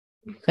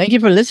Thank you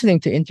for listening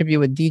to Interview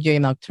with DJ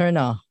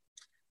Nocturna.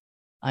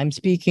 I'm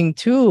speaking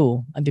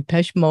to a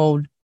Depeche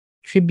Mode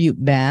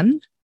tribute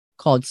band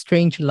called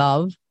Strange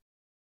Love,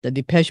 the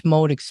Depeche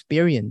Mode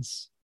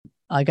Experience.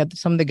 I got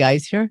some of the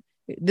guys here.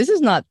 This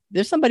is not,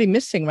 there's somebody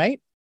missing,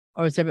 right?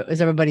 Or is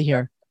everybody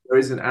here? There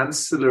is an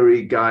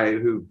ancillary guy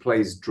who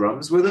plays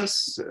drums with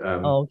us.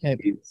 Oh, okay.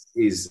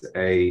 He's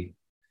a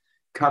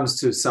comes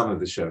to some of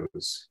the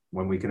shows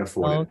when we can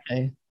afford Oh, it.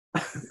 okay.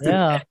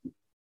 Yeah.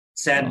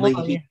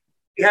 Sadly,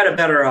 he had a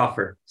better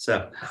offer.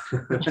 So,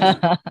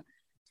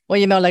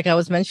 well, like I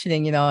was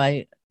mentioning,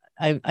 I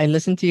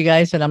listened to you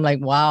guys and I'm like,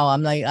 wow.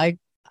 I'm like,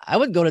 I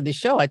would go to the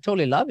show. I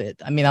totally love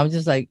it. I mean, I was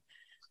just like,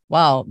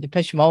 wow,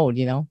 Depeche Mode.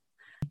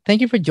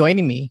 Thank you for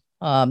joining me.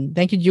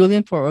 Thank you,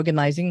 Julian, for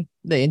organizing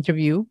the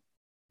interview.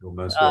 You're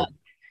most welcome.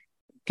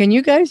 Can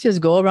you guys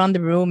just go around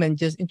the room and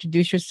just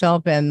introduce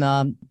yourself and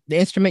the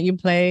instrument you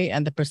play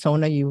and the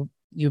persona you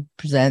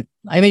present?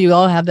 I mean, you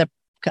all have that.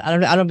 I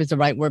don't know if it's the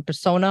right word,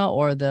 persona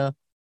or the.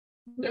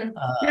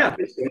 Yeah.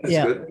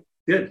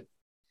 Good.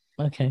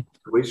 Okay.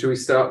 Should we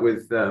start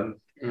with All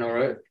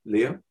right.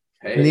 Leo?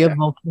 Hey, Leo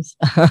vocals.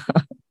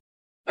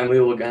 I'm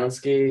Leo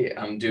Luganski.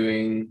 I'm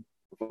doing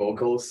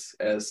vocals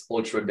as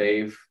Ultra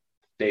Dave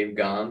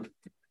Gond.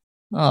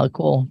 Oh,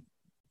 cool.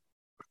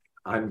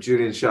 I'm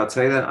Julian Shaw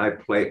Taylor. I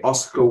play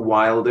Oscar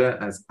Wilder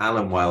as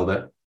Alan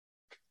Wilder.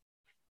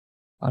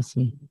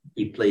 Awesome.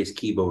 He plays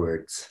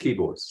keyboards,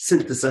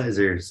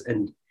 synthesizers,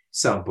 and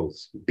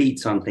samples,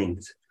 beats on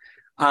things.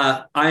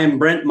 I am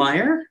Brent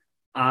Meyer.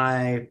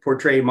 I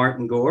portray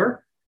Martin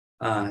Gore,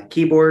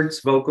 keyboards,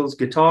 vocals,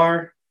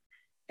 guitar,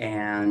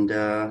 and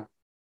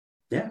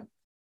yeah.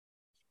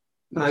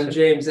 I'm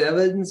James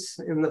Evans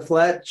in the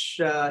flesh,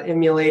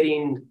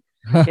 emulating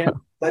Ken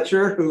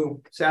Fletcher,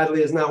 who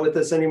sadly is not with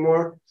us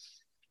anymore.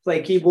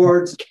 Play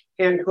keyboards,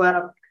 hand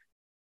clap,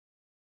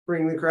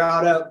 bring the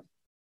crowd up.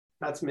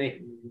 That's me.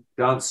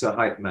 Dancer,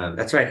 hype man.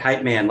 That's right,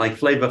 hype man, like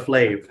Flava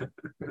Flav,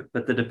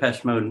 but the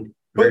Depeche Mode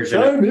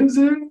version. What time is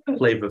it?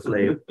 Flava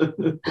Flav.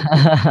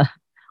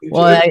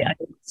 Well,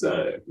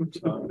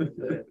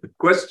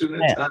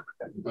 question of time.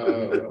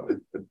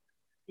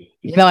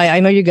 I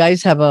know you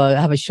guys have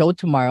a show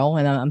tomorrow,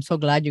 and I'm so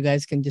glad you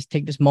guys can just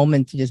take this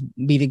moment to just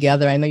be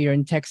together. I know you're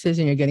in Texas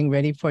and you're getting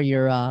ready for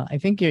your. I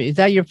think is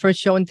that your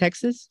first show in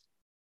Texas?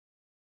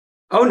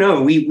 Oh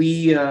no,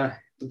 we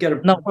got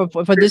a no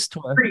for this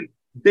tour. Pretty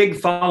big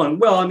following.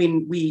 Well, I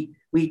mean, we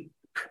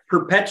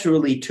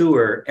perpetually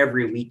tour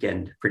every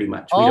weekend, pretty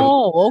much.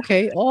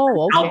 Okay.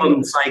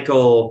 Album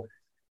cycle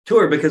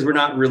tour because we're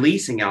not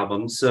releasing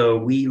albums, so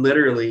we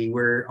literally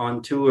we're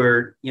on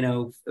tour.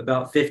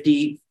 About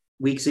 50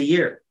 weeks a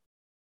year.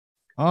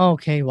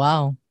 Okay,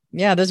 wow.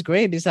 Yeah, that's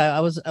great because I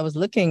was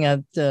looking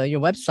at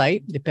your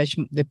website,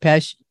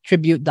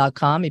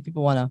 DepecheTribute.com, if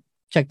people want to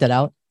check that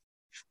out.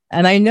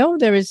 And I know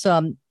there is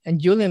and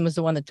Julian was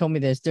the one that told me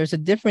this. There's a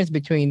difference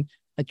between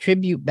a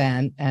tribute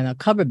band and a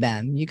cover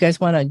band. You guys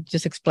want to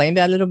just explain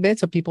that a little bit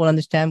so people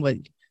understand what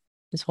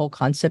this whole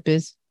concept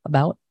is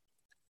about?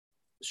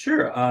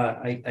 Sure.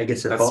 I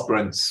guess it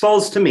Brent's.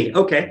 Falls to me.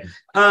 Okay.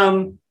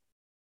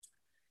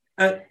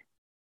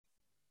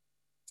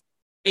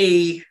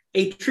 A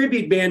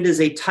tribute band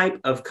is a type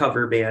of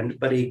cover band,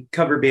 but a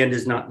cover band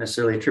is not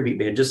necessarily a tribute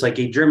band. Just like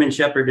a German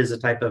Shepherd is a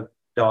type of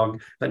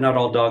dog, but not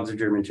all dogs are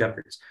German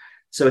Shepherds.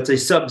 So it's a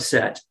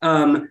subset.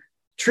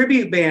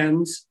 Tribute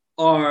bands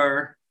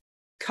are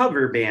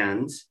cover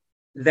bands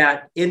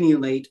that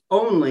emulate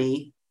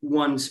only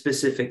one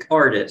specific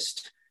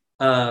artist.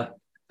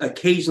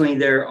 Occasionally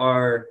there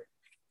are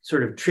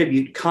sort of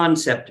tribute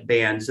concept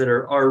bands that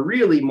are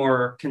really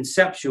more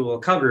conceptual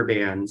cover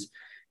bands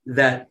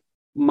that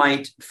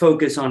might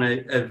focus on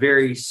a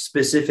very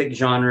specific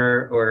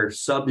genre or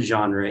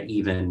subgenre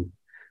even.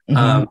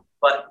 Mm-hmm.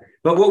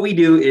 But what we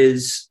do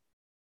is,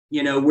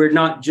 we're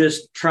not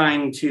just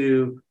trying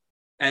to,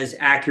 as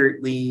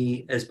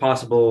accurately as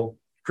possible,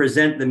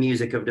 present the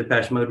music of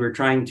Depeche Mode. We're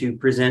trying to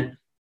present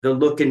the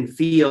look and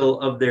feel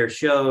of their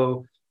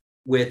show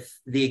with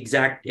the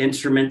exact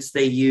instruments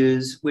they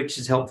use, which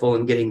is helpful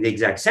in getting the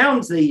exact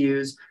sounds they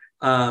use,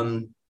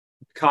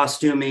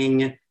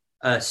 costuming,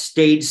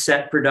 stage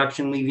set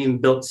production. We've even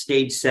built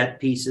stage set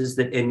pieces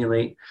that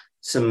emulate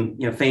some,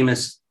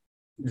 famous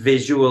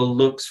visual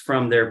looks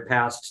from their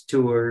past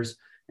tours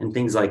and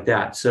things like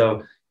that.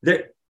 So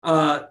there,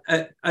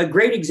 a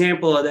great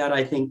example of that,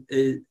 I think,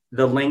 is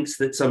the lengths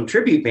that some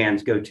tribute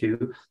bands go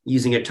to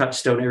using a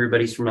touchstone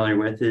everybody's familiar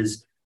with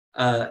is,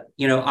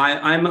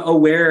 I'm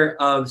aware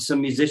of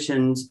some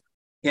musicians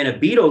in a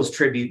Beatles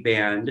tribute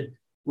band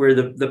where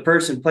the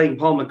person playing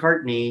Paul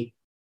McCartney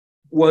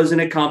was an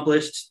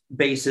accomplished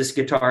bassist,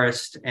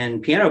 guitarist,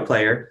 and piano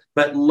player,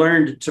 but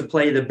learned to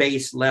play the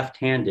bass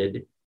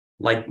left-handed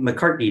like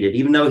McCartney did.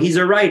 Even though he's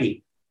a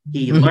righty,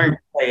 he learned to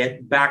play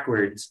it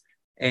backwards.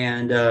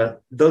 And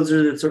those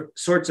are the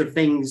sorts of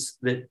things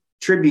that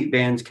tribute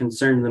bands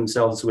concern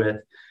themselves with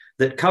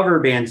that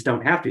cover bands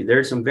don't have to. There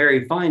are some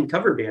very fine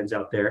cover bands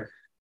out there,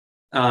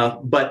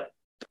 but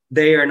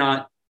they are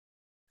not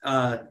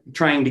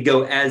trying to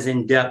go as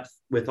in depth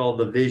with all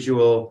the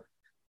visual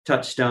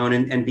touchstone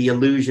and the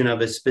illusion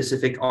of a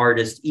specific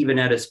artist, even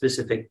at a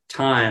specific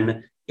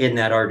time in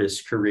that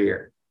artist's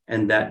career,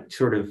 and that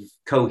sort of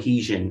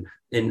cohesion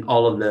in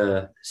all of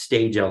the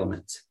stage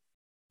elements.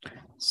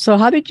 So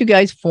how did you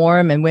guys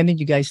form, and when did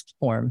you guys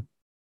form?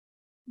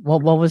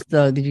 What was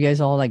did you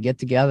guys all like get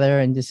together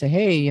and just say,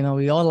 hey, you know,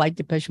 we all like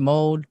Depeche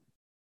Mode?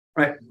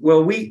 Right.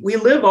 Well, we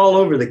live all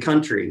over the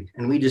country,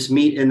 and we just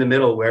meet in the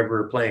middle wherever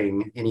we're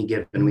playing any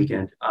given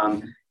weekend.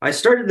 I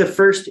started the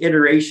first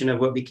iteration of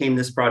what became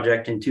this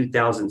project in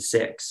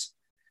 2006,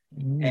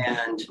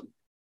 and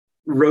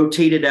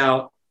rotated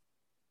out.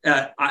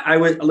 I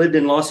lived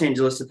in Los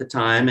Angeles at the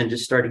time, and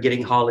just started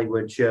getting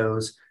Hollywood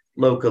shows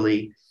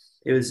locally.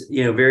 It was,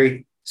 you know,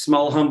 very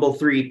small, humble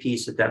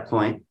 3-piece at that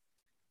point,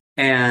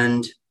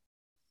 and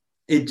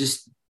it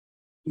just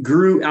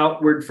grew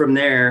outward from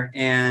there.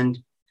 And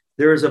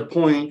there was a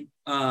point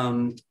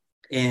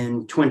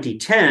in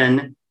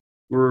 2010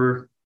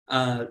 where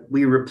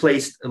we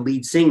replaced a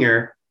lead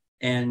singer,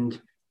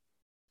 and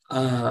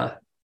the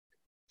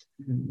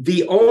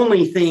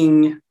only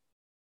thing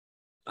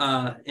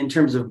in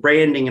terms of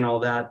branding and all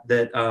that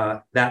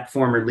that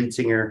former lead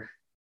singer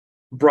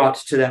brought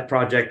to that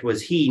project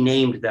was he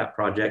named that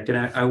project. And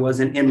I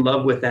wasn't in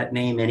love with that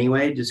name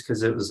anyway, just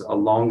because it was a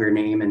longer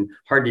name and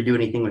hard to do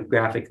anything with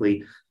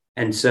graphically.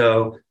 And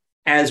so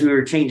as we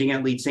were changing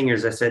out lead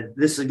singers, I said,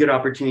 this is a good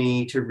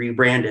opportunity to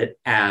rebrand it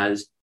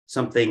as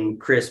something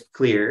crisp,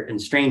 clear, and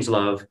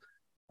Strangelove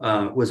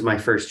was my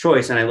first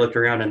choice. And I looked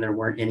around and there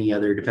weren't any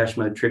other Depeche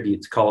Mode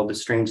tributes called the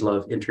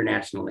Strangelove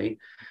internationally.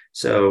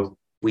 So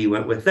we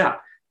went with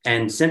that.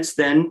 And since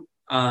then,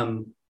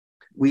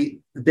 we've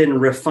been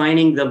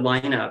refining the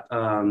lineup.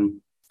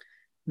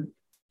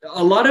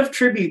 A lot of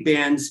tribute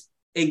bands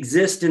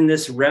exist in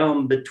this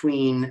realm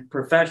between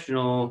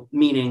professional,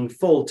 meaning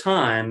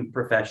full-time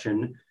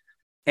profession,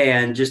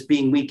 and just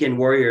being weekend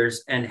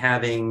warriors and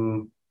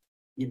having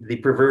the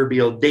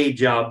proverbial day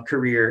job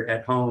career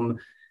at home.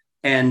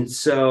 And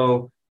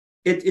so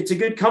it's a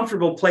good,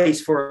 comfortable place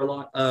for a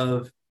lot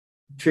of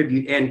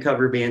tribute and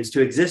cover bands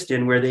to exist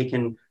in, where they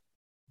can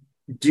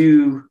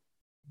do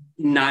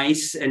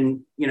nice and,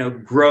 you know,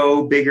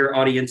 grow bigger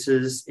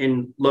audiences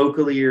in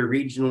locally or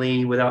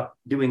regionally without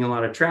doing a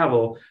lot of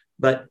travel.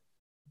 But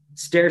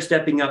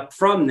stepping up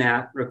from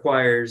that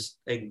requires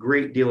a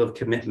great deal of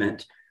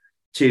commitment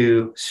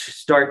to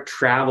start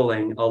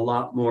traveling a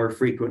lot more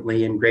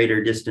frequently in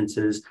greater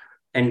distances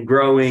and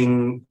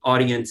growing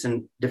audience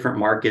in different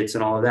markets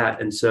and all of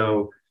that. And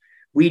so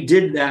we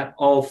did that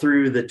all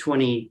through the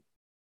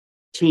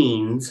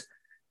 2010s,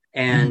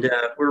 and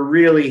we're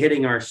really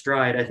hitting our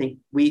stride. I think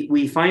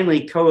we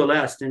finally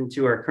coalesced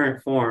into our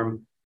current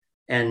form,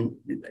 and,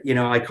 you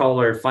know, I call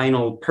our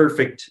final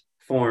perfect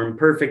form,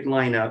 perfect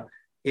lineup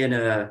in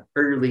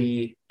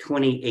early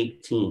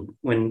 2018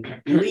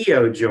 when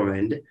Leo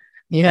joined.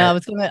 Yeah, I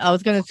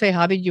was gonna say,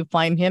 how did you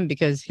find him?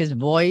 Because his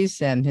voice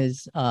and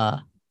his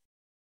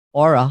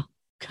aura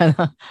kind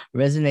of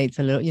resonates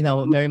a little, you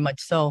know, very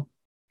much so.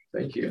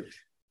 Thank you.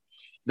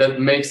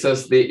 That makes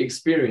us the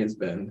experienced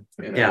band.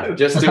 You know? Yeah.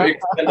 Just to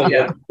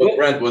extend what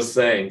Brent was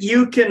saying.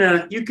 You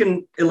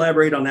can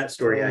elaborate on that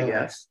story, I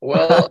guess.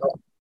 Well,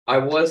 I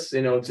was,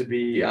 you know, to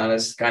be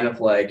honest, kind of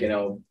like, you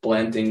know,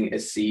 planting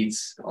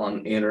seeds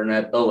on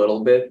internet a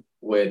little bit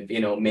with,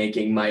 you know,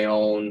 making my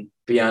own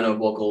piano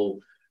vocal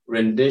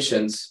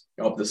renditions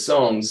of the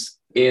songs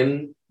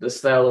in the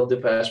style of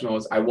Depeche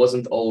Mode. I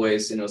wasn't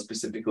always, you know,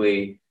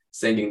 specifically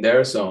singing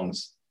their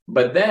songs.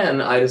 But then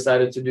I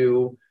decided to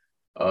do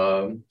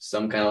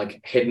some kind of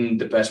like hidden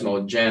Depeche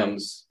Mode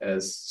gems,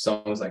 as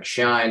songs like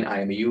Shine,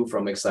 I Am You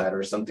from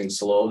Exciter, something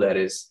slow that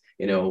is,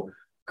 you know,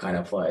 kind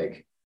of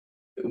like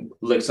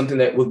something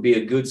that would be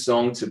a good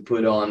song to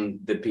put on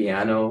the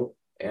piano.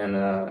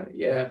 And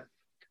yeah,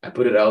 I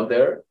put it out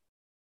there,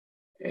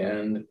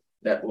 and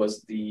that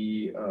was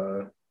the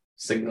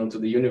signal to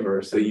the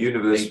universe. The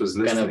universe was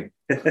listening.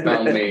 Kind of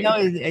found me. You know,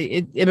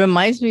 it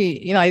reminds me,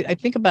 you know, I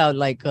think about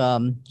like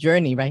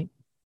Journey, right?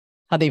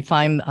 How they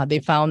found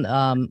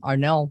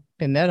Arnel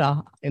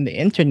Pineda in the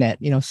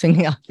internet, you know,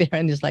 singing out there,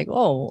 and it's like,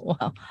 oh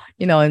wow,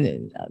 you know,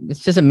 and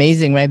it's just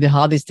amazing, right?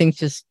 How these things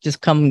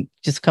just come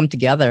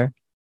together.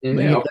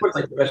 Yeah, of course,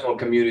 like the professional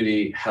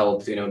community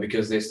helped, you know,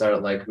 because they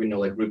started like, you know,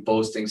 like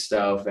reposting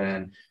stuff,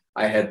 and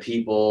I had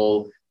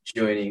people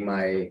joining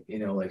my, you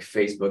know, like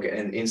Facebook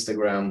and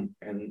Instagram,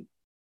 and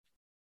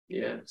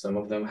yeah, some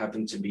of them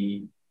happen to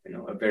be, you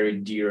know, a very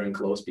dear and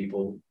close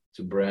people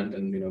to Brent,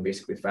 and, you know,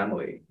 basically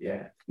family.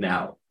 Yeah.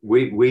 Now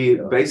we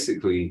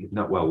basically,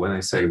 not well, when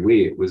I say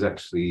we, it was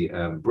actually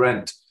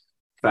Brent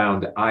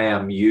found I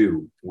Am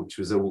You, which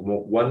was a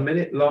 1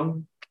 minute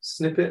long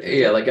snippet.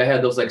 Yeah, like I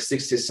had those like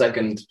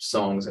 60-second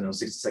songs, you know,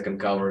 60-second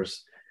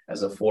covers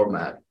as a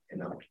format, you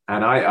know.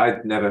 And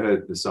I'd never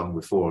heard the song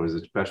before as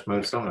a Depeche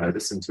Mode song. I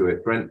listened to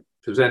it. Brent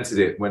presented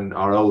it when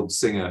our old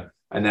singer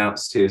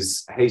announced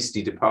his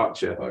hasty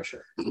departure.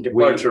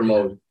 Departure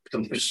mode.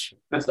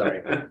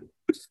 Sorry.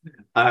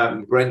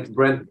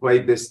 Brent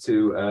played this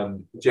to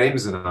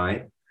James and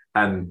I,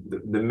 and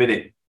the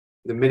minute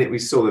we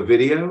saw the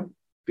video,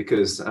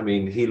 because I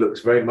mean he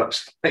looks very much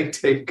like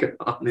Dave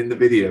Gahan in the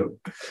video.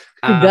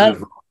 That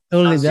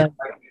totally does.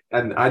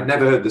 And I'd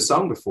never heard the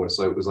song before,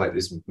 so it was like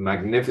this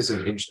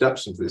magnificent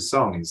introduction to this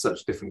song in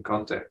such different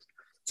context.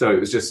 So it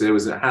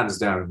was hands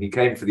down. He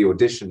came for the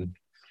audition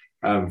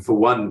for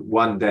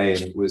one day,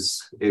 and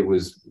it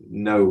was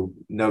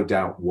no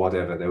doubt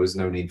whatever. There was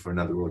no need for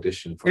another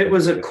audition. It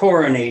was a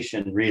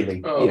coronation,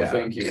 really. Oh, Yeah.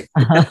 thank you.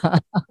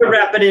 To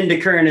wrap it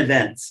into current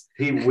events.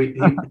 He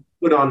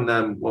put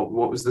on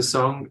what was the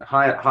song?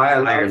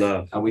 Higher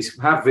Love. And we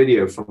have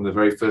video from the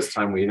very first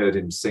time we heard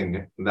him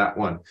sing that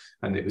one,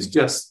 and it was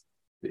just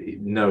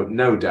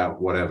no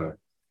doubt whatever.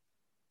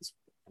 It's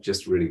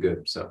just really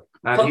good. So,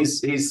 and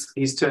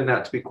he's turned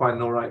out to be quite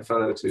an all right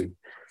fellow too.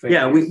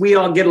 Yeah, we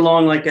all get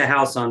along like a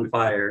house on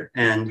fire,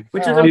 and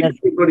which is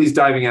everybody's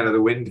diving out of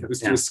the windows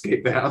to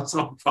escape the house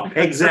on fire.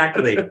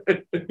 Exactly.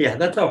 Yeah,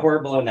 that's a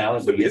horrible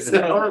analogy, isn't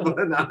it? Horrible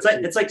analogy.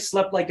 It's like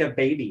slept like a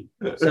baby.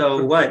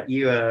 So what?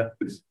 You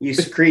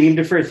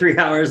screamed for 3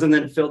 hours and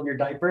then filled your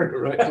diaper?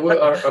 Right.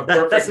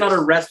 That's not a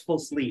restful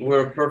sleep.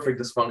 We're a perfect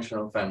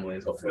dysfunctional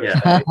family.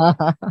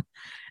 Yeah.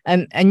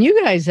 And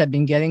you guys have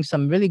been getting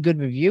some really good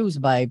reviews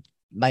by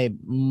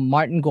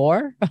Martin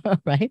Gore,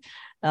 right?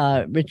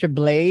 Richard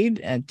Blade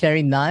and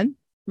Terry Nunn,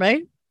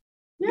 right?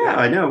 Yeah,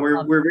 I know.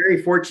 We're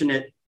very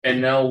fortunate. And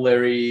now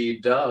Larry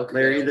Duck.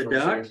 Larry the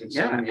Duck.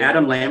 Yeah,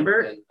 Adam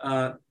Lambert.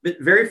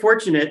 Very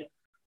fortunate.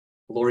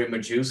 Lori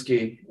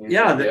Majewski.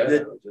 Yeah,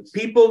 the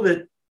people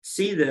that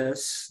see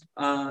this,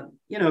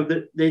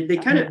 they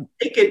kind of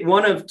take it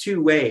one of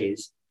two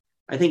ways.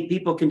 I think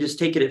people can just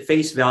take it at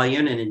face value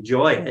and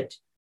enjoy it,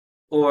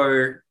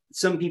 or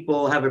some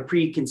people have a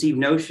preconceived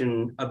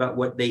notion about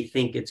what they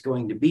think it's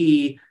going to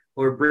be,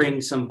 or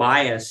bring some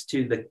bias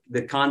to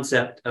the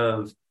concept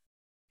of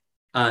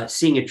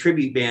seeing a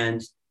tribute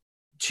band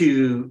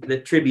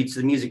that tributes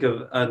the music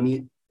of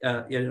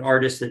an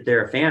artist that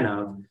they're a fan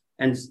of.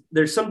 And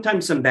there's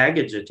sometimes some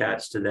baggage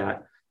attached to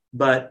that.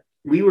 But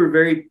we were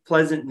very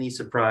pleasantly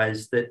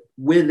surprised that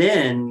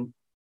within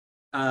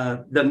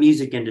the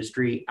music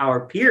industry,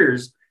 our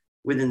peers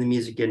within the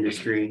music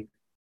industry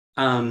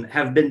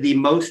have been the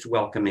most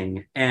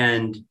welcoming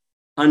and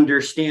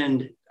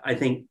understand, I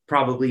think,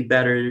 probably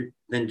better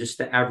than just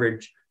the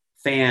average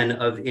fan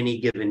of any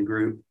given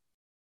group,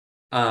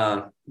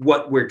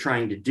 what we're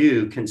trying to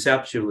do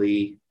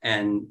conceptually.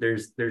 And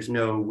there's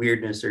no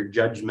weirdness or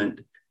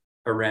judgment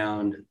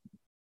around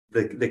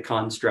the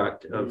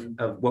construct of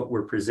what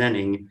we're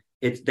presenting.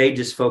 They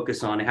just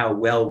focus on how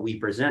well we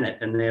present it,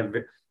 and they have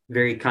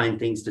very kind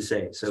things to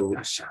say. So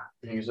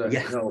exactly.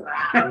 Yeah.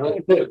 No,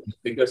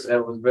 because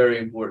that was very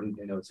important,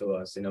 to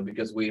us,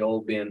 because we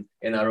all been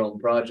in our own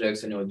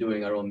projects,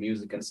 doing our own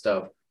music and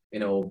stuff,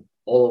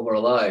 all of our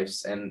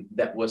lives. And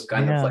that was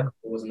kind of like,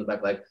 it was in the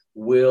back, like,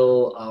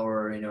 will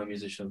our,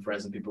 musician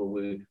friends and people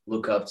we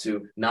look up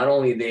to, not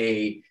only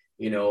they,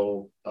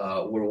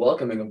 were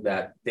welcoming of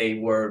that, they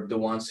were the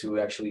ones who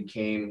actually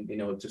came,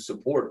 to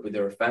support with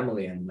their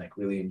family and like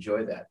really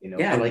enjoy that,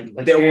 Yeah, like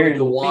they were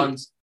the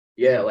ones.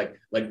 Yeah, like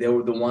they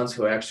were the ones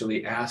who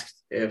actually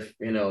asked if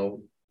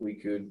we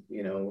could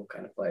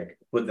kind of like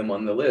put them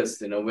on the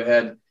list. We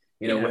had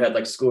we had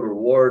like Scooter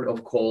Ward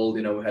of Cold.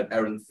 We had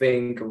Aaron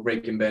Fink of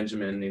Breaking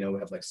Benjamin. We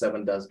have like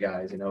Seven Dust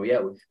guys.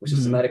 We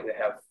systematically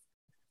have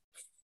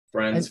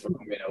friends from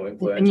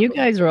influence. And you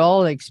guys are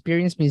all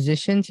experienced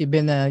musicians. You've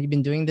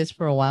been doing this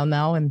for a while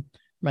now, and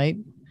right,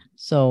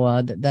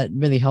 so that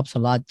really helps a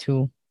lot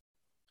too.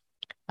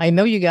 I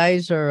know you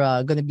guys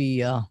are going to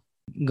be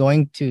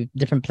going to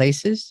different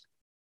places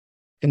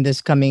in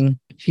this coming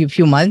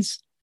few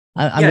months.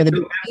 I'm going to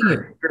be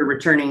we're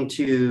returning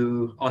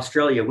to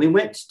Australia. We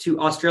went to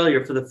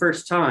Australia for the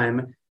first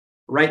time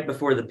right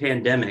before the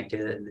pandemic,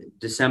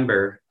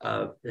 December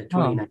of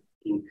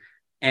 2019,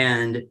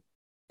 and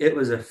it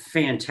was a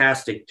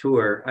fantastic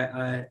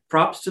tour.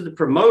 Props to the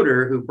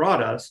promoter who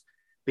brought us,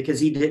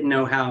 because he didn't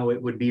know how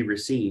it would be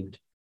received.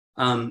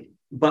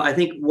 But I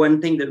think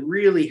one thing that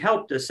really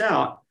helped us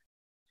out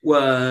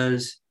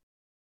was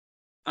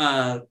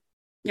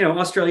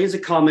Australia is a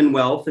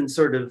commonwealth, and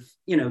sort of,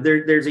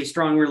 there's a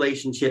strong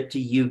relationship to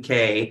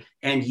UK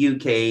and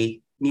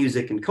UK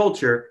music and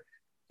culture.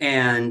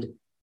 And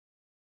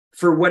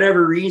for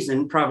whatever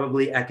reason,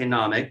 probably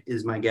economic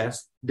is my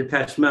guess,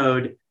 Depeche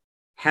Mode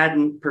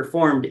hadn't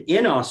performed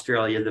in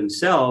Australia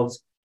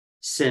themselves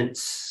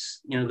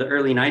since, the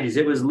early 90s.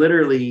 It was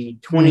literally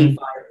 25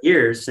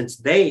 years since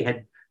they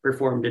had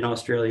performed in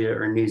Australia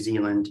or New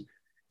Zealand.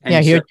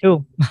 And here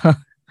too.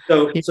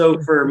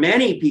 So for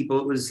many people,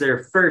 it was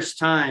their first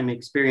time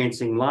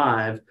experiencing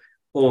live,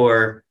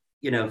 or,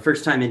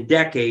 first time in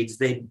decades,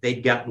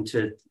 they'd gotten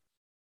to,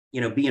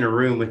 be in a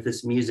room with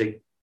this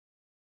music,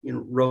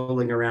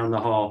 rolling around the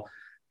hall.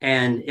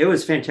 And it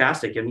was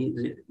fantastic. I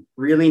mean,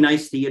 really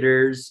nice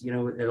theaters,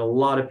 and a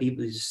lot of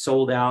people just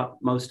sold out,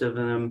 most of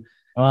them.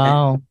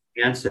 Wow.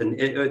 And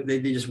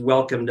they just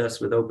welcomed us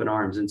with open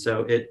arms. And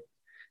so it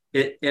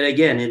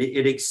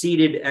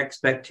exceeded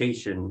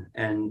expectation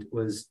and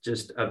was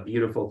just a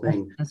beautiful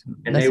thing.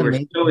 They were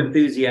so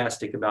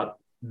enthusiastic about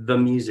the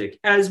music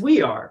as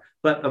we are,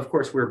 but of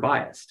course we're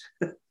biased.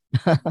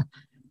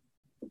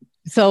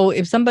 So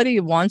if somebody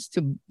wants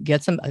to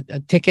get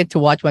a ticket to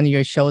watch one of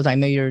your shows, I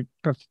know you're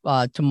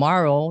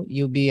tomorrow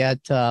you'll be at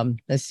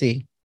let's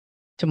see,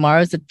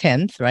 tomorrow's the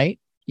 10th, right?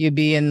 You'll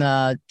be in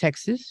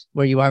Texas,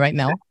 where you are right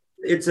now.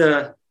 It's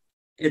a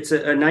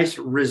nice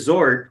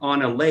resort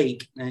on a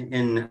lake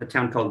in a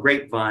town called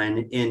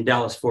Grapevine in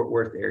Dallas Fort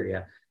Worth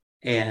area,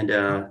 and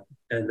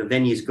the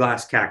venue's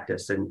Glass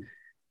Cactus, and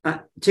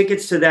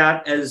tickets to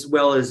that as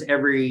well as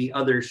every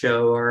other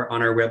show are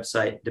on our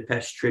website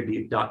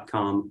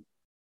DepecheTribute.com.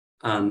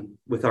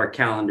 With our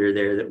calendar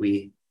there that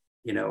we,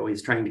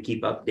 always trying to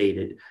keep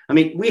updated. I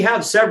mean, we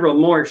have several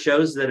more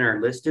shows that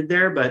are listed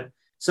there, but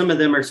some of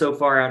them are so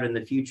far out in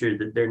the future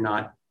that they're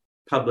not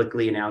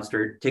publicly announced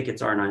or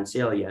tickets aren't on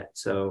sale yet.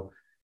 So,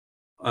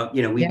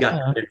 we've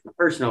got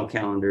personal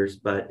calendars,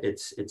 but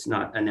it's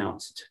not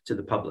announced to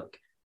the public.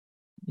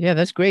 Yeah,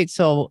 that's great.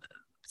 So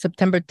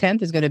September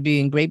 10th is going to be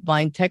in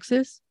Grapevine,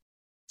 Texas.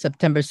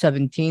 September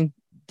 17th,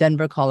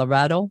 Denver,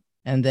 Colorado.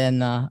 And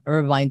then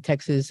Irvine,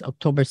 Texas,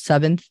 October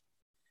 7th.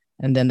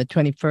 And then the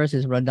 21st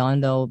is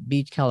Redondo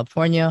Beach,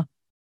 California.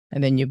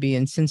 And then you'll be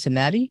in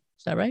Cincinnati.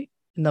 Is that right?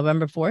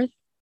 November 4th?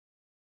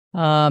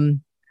 It's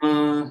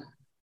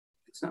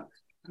not.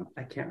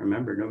 I can't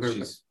remember. November.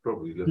 She's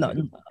probably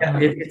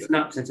it's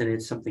not Cincinnati.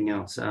 It's something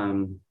else.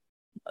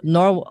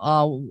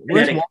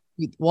 Where's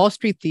Wall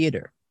Street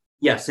Theater?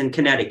 Yes, in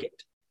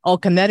Connecticut. Oh,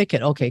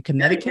 Connecticut. Okay,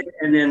 Connecticut.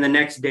 And then the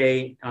next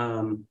day,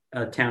 a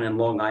town in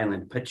Long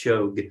Island,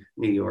 Patchogue,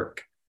 New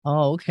York.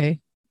 Oh,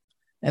 okay.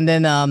 And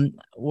then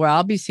where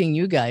I'll be seeing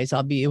you guys,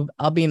 I'll be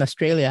in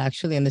Australia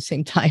actually in the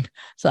same time.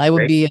 So I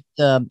will be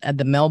at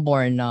the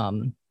Melbourne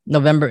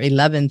November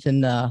 11th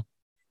in the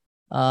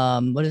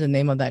what is the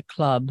name of that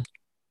club?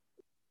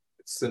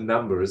 It's a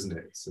number, isn't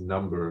it? It's a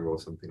number or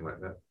something like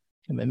that.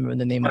 I remember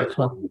the name of the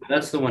club.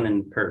 That's the one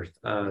in Perth.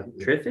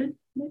 Triffid?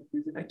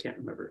 I can't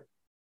remember.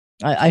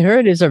 I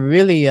heard it's a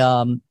really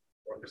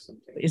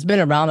it's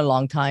been around a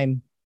long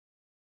time.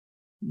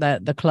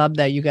 That the club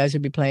that you guys will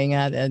be playing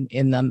at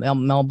in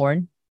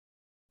Melbourne.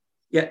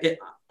 Yeah,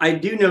 I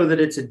do know that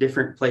it's a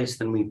different place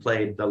than we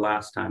played the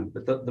last time,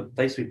 but the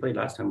place we played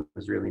last time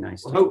was really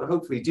nice. Well,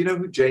 hopefully, do you know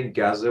who Jane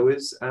Gazzo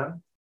is,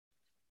 Anne?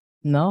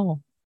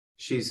 No.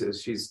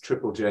 She's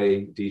Triple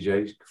J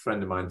DJ,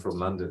 friend of mine from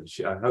London.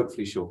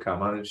 Hopefully she'll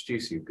come. I'll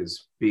introduce you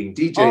because being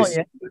DJ. Oh,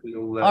 yeah.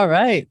 All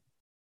right.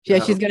 Yeah,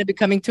 she's gonna be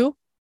coming too.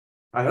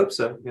 I hope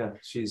so. Yeah,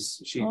 she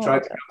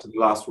tried to come to the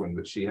last one,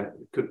 but she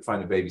couldn't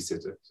find a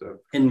babysitter. So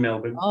in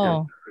Melbourne.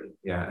 Oh,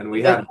 yeah, and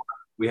we had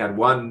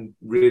one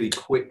really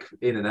quick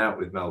in and out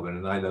with Melbourne,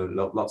 and I know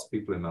lots of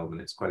people in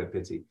Melbourne. It's quite a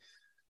pity.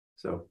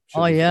 So.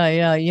 Yeah.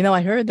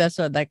 I heard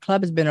that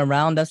club has been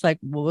around. That's like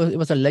it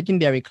was a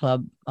legendary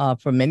club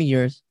for many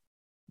years.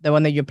 The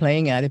one that you're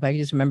playing at, if I can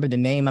just remember the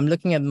name. I'm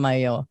looking at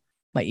my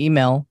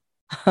email.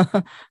 I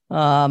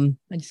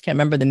just can't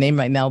remember the name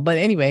right now. But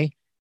anyway.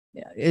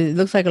 Yeah, it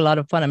looks like a lot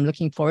of fun. I'm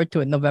looking forward to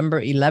it. November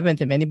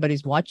 11th. If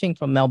anybody's watching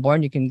from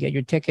Melbourne, you can get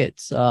your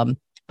tickets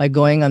by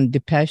going on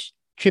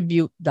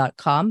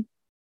DepecheTribute.com,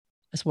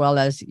 as well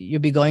as you'll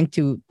be going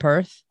to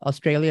Perth,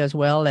 Australia as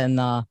well,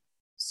 and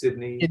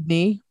Sydney,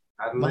 Adelaide.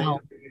 Wow.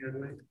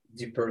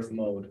 The Perth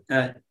mode.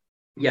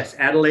 Yes,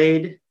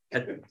 Adelaide,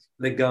 the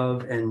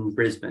Gov, and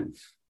Brisbane.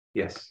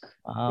 Yes.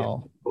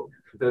 Wow.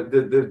 Yeah.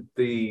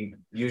 The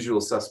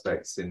usual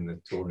suspects in the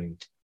touring.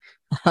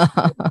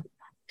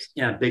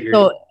 Yeah,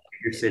 bigger.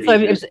 City.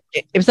 So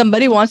if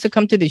somebody wants to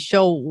come to the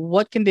show,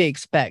 what can they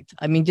expect?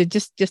 I mean,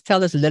 just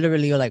tell us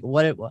literally, like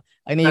what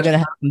I know you're gonna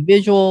have some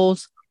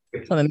visuals,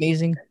 some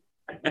amazing.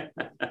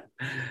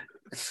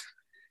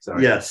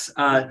 Sorry. Yes,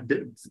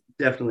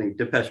 definitely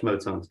Depeche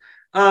Mode songs.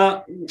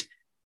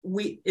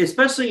 We,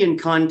 especially in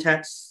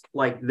contexts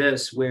like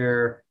this,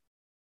 where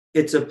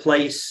it's a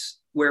place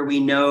where we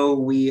know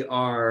we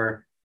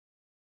are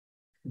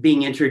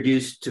being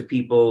introduced to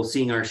people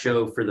seeing our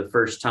show for the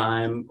first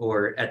time,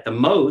 or at the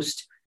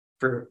most,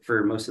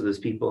 for most of those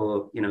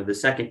people, the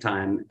second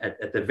time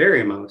at the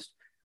very most,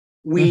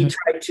 we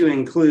try to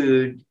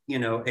include,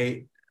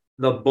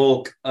 the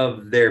bulk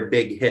of their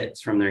big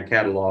hits from their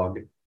catalog.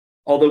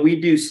 Although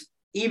we do,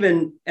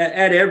 even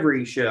at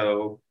every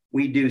show,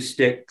 we do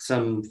stick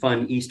some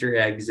fun Easter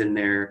eggs in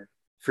there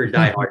for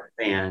diehard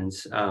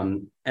fans.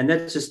 And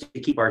that's just to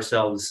keep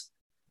ourselves,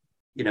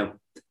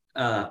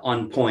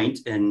 on point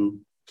and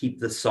keep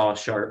the saw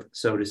sharp,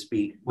 so to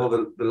speak. Well,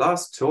 the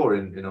last tour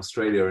in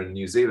Australia and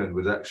New Zealand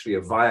was actually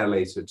a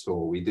Violator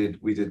tour. We did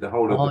the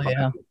whole of the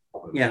album.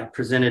 Yeah,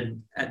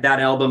 presented that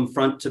album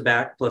front to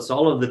back, plus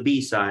all of the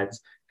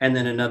B-sides, and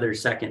then another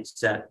second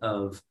set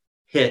of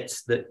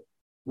hits that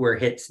were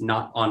hits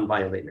not on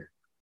Violator.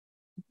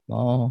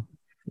 Oh,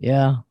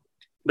 yeah.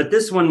 But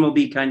this one will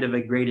be kind of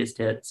a greatest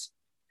hits,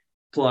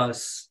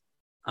 plus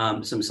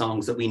some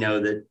songs that we know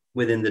that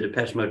within the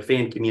Depeche Mode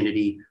fan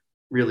community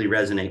really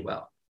resonate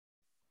well.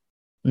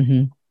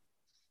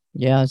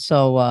 Yeah,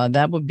 so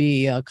that would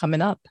be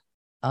coming up.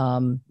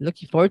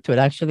 Looking forward to it.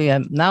 Actually,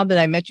 now that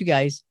I met you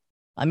guys,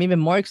 I'm even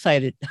more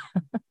excited.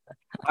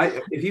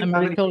 If you I'm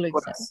have really any totally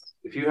requests,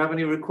 if you have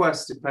any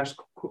requests, Depeche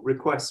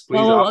requests, please.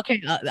 Oh,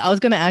 okay. I was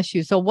gonna ask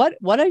you. So,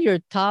 what are your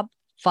top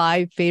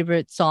 5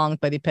 favorite songs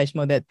by Depeche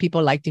Mode that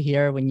people like to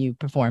hear when you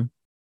perform?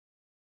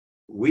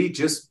 We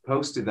just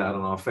posted that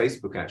on our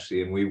Facebook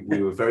actually, and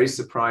we were very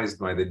surprised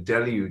by the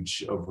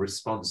deluge of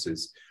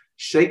responses.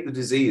 Shake the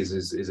Disease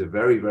is a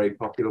very, very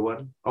popular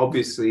one.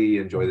 Obviously,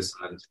 Enjoy the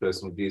Silence,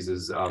 Personal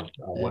Jesus are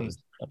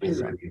ones that we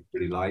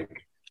really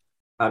like.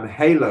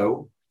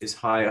 Halo is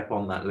high up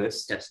on that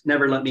list. Yes,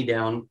 Never Let Me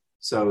Down.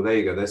 So there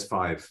you go. There's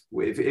 5.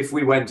 If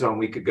we went on,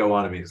 we could go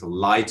on. I mean, it's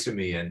Lie to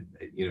Me, and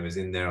is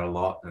in there a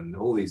lot, and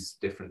all these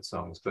different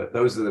songs. But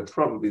those are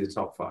probably the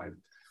top 5.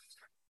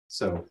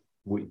 So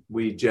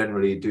we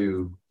generally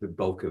do the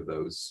bulk of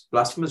those.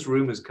 Blasphemous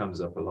Rumors comes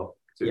up a lot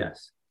too.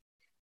 Yes,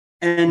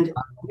 and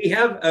we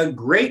have a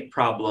great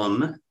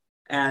problem,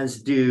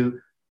 as do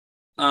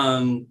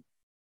a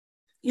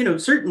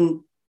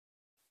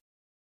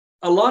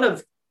lot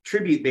of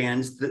tribute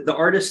bands, the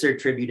artists they're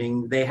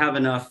tributing, they have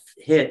enough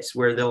hits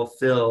where they'll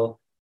fill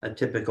a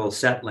typical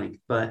set length.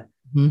 But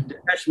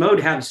Depeche Mode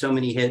have so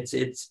many hits,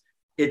 it's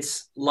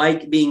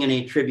like being in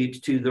a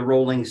tribute to the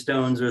Rolling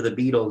Stones or the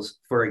Beatles,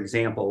 for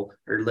example,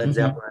 or Led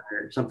Zeppelin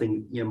or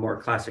something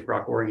more classic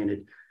rock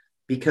oriented,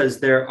 because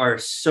there are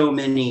so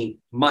many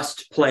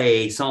must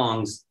play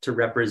songs to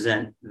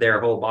represent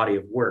their whole body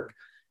of work.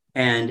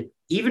 And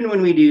even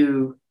when we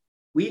do,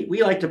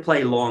 we like to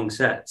play long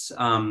sets.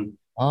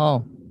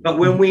 But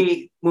when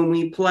we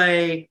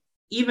play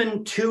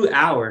even 2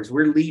 hours,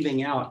 we're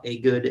leaving out a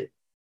good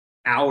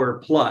hour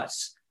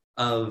plus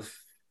of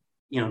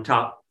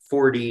top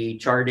 40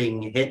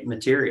 charting hit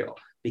material,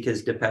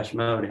 because Depeche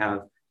Mode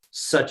have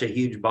such a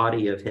huge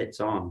body of hit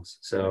songs.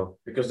 So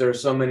because there are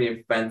so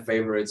many fan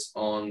favorites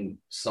on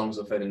Songs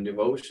of Faith and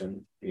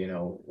Devotion,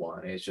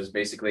 one, it's just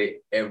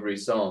basically every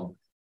song.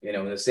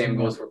 The same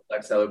goes for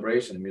Black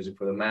Celebration, Music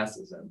for the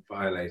Masses, and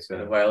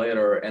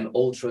Violator, and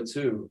Ultra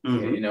too.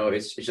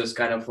 It's just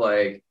kind of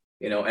like,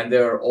 and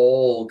they're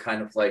all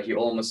kind of like, you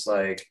almost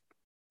like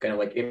kind of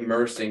like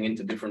immersing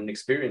into different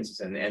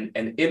experiences,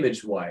 and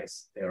image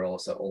wise, they're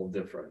also all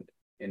different,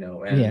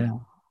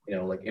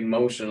 like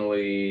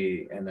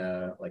emotionally, and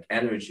like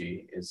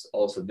energy is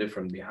also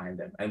different behind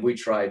them. And we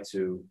try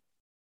to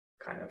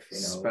kind of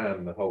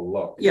span the whole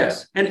lot.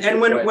 Yes, and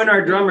when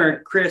our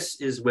drummer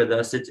Chris is with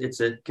us,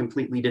 it's a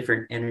completely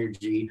different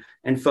energy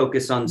and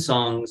focus on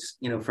songs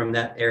from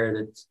that era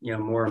that's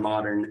more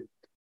modern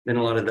than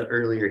a lot of the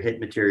earlier hit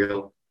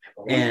material,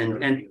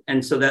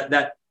 and so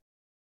that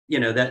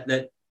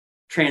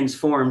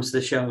transforms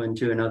the show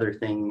into another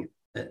thing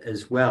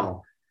as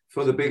well.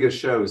 For the bigger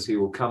shows, he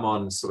will come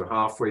on sort of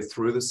halfway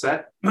through the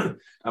set and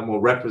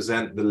will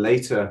represent the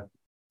later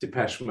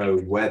Depeche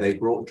Mode where they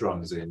brought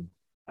drums in.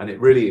 And it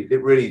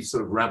really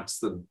sort of ramps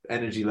the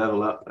energy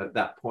level up at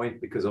that point,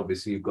 because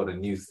obviously you've got a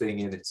new thing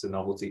in, it's a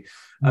novelty.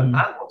 And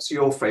what's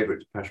your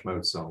favorite Depeche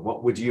Mode song?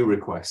 What would you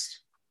request?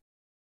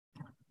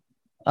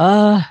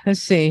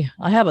 Let's see.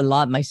 I have a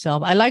lot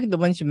myself. I like the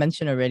ones you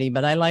mentioned already,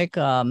 but I like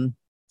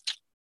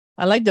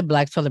the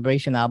Black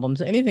Celebration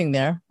albums. Anything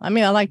there? I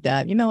mean, I like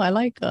that. I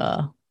like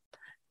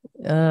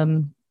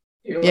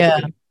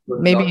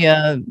maybe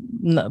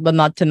but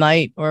Not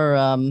Tonight, or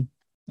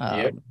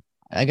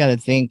I gotta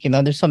think.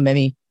 There's so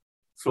many.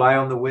 Fly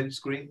on the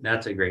Windscreen.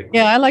 That's a great one.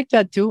 Yeah, I like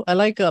that too. I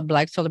like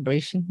Black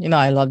Celebration.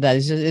 I love that.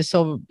 It's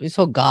so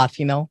goth.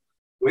 We're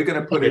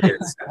gonna put it in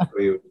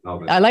for you.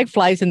 I like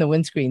Flies in the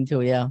Windscreen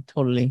too. Yeah,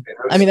 totally.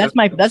 I mean,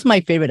 that's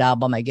my favorite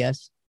album, I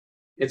guess.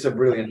 It's a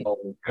brilliant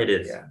album. It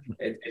is. Yeah,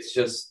 it's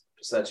just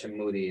such a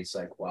moody. It's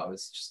like, wow.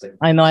 It's just like,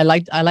 I know. I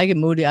like it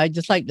moody. I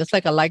just like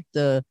I like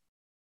the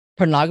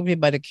Pornography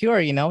by The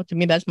Cure. To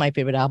me, that's my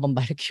favorite album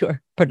by The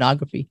Cure.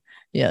 Pornography.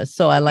 Yeah.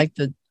 So I like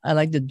the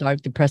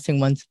dark, depressing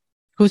ones.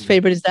 Whose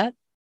favorite is that?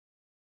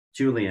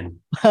 Julian.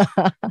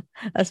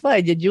 That's why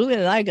I did. Julian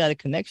and I got a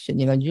connection.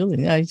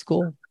 Julian, yeah, he's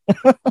cool.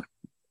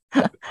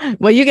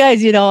 Well, you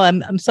guys,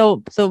 I'm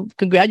so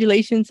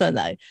congratulations. And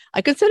I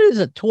consider this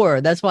a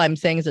tour. That's why I'm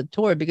saying it's a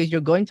tour, because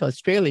you're going to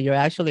Australia. You're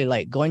actually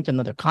like going to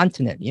another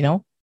continent,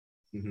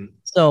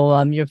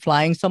 So you're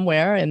flying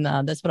somewhere, and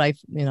that's what I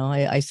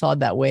saw it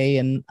that way.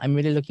 And I'm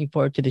really looking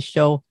forward to the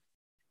show.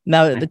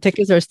 Now the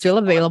tickets are still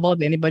available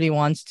if anybody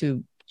wants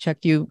to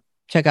check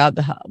out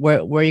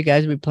where you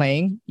guys will be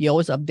playing. You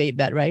always update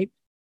that, right?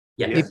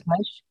 Yes.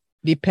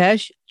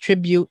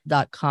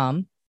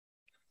 DepecheTribute.com.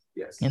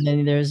 Yes. And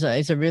then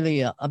it's a really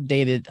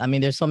updated. I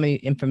mean, there's so many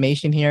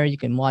information here. You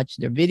can watch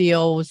their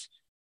videos.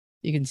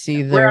 You can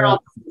see their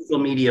social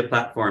media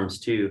platforms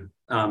too.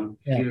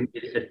 Even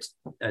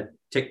a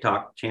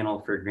TikTok channel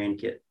for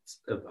grandkids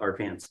of our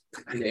fans.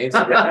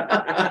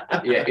 Instagram,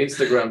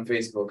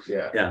 Facebook,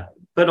 yeah.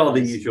 But all the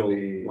usual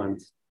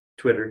ones.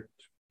 Twitter,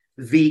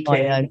 VK. Oh,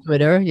 yeah,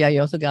 Twitter. Yeah,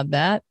 you also got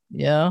that.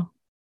 Yeah.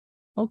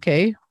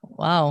 Okay.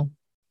 Wow.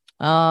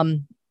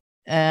 And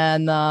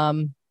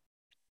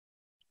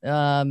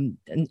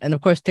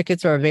of course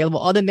tickets are available.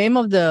 Oh, the name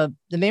of the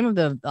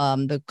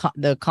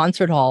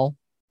concert hall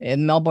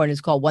in Melbourne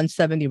is called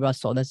 170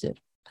 Russell. That's it.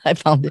 I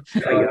found it.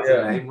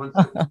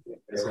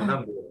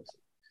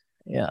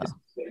 Yeah.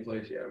 Same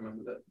place. Yeah, I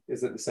remember that.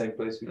 Is it the same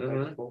place we played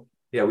Mhm. before?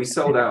 Yeah, we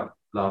sold out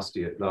last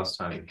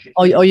time.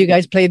 Oh, you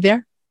guys played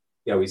there?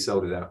 Yeah, we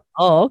sold it out.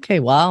 Oh, okay.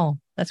 Wow.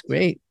 That's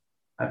great.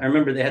 I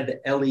remember they had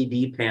the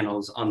LED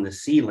panels on the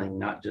ceiling,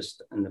 not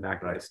just in the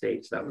back of the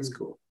stage. That was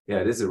cool. Yeah,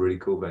 it is a really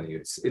cool venue.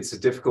 It's a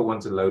difficult one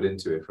to load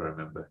into, if I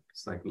remember.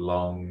 It's like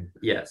long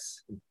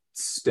Yes.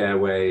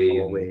 stairway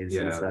Hallways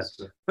and yeah.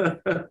 such.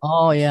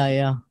 Oh, yeah,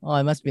 yeah. Oh,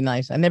 it must be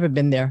nice. I've never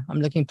been there.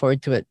 I'm looking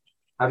forward to it.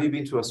 Have you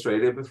been to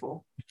Australia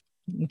before?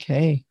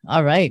 Okay.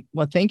 All right.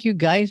 Well, thank you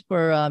guys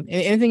for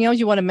anything else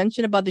you want to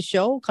mention about the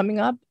show coming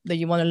up that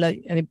you want to let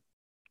any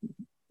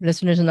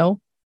listeners know?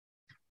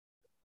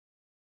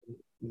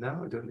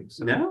 No, I don't think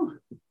so. No.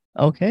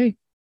 Okay.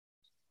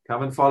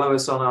 Come and follow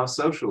us on our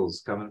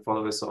socials. Come and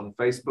follow us on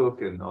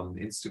Facebook and on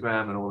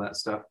Instagram and all that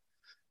stuff.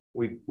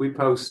 We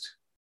post.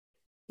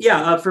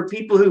 Yeah, for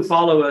people who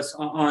follow us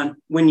on,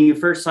 when you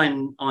first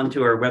sign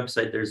onto our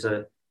website, there's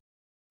a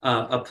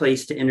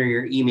place to enter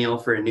your email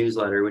for a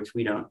newsletter, which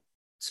we don't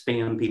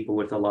spam people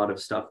with a lot of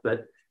stuff,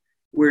 but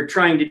we're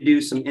trying to do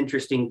some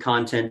interesting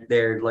content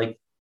there, like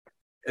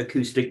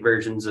acoustic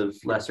versions of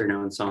lesser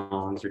known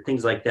songs or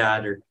things like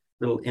that, or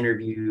little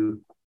interview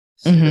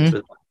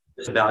snippets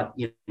with about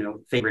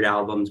favorite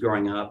albums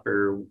growing up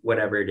or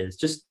whatever it is.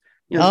 Just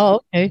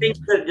okay. Things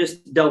that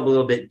just delve a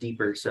little bit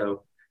deeper.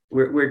 So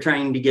we're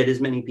trying to get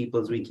as many people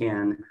as we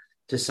can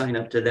to sign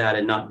up to that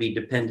and not be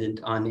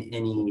dependent on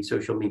any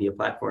social media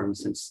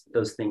platforms, since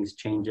those things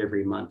change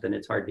every month and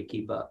it's hard to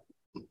keep up.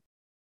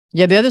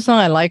 Yeah, the other song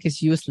I like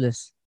is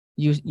Useless.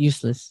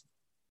 Useless.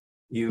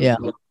 Yeah.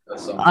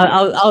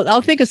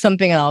 I'll think of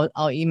something and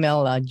I'll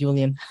email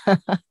Julian.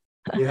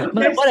 Yeah.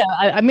 But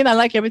I mean, I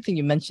like everything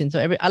you mentioned.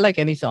 So I like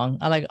any song.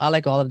 I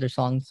like all of their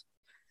songs.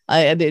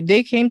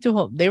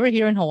 They were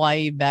here in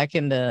Hawaii back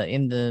in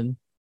the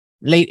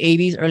late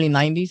 80s, early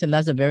 90s, and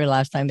that's the very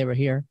last time they were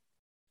here.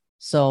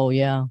 So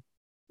yeah.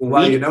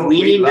 Well,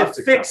 we need to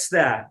fix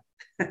that.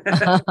 We'd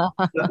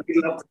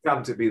love to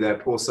come to be their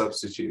poor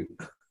substitute.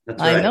 That's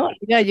right. I know.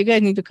 Yeah, you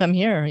guys need to come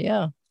here.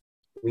 Yeah.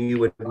 We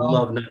would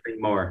love nothing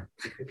more.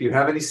 If you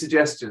have any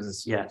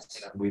suggestions,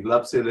 yes, we'd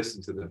love to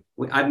listen to them.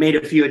 I've made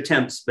a few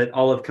attempts, but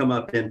all have come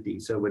up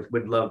empty. So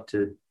would love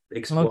to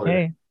explore.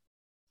 Okay.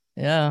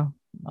 Yeah.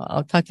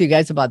 I'll talk to you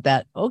guys about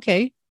that.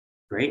 Okay.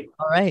 Great.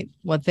 All right.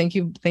 Well, thank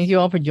you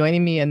all for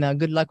joining me, and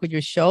good luck with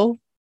your show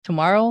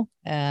tomorrow.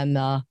 And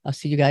I'll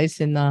see you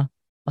guys in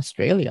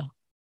Australia.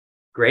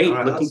 Great.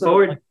 Right, looking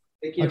forward.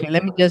 Thank you. Okay.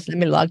 Let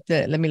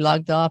me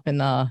log off and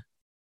log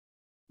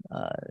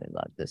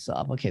this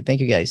off. Okay. Thank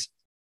you guys.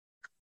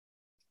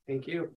 Thank you.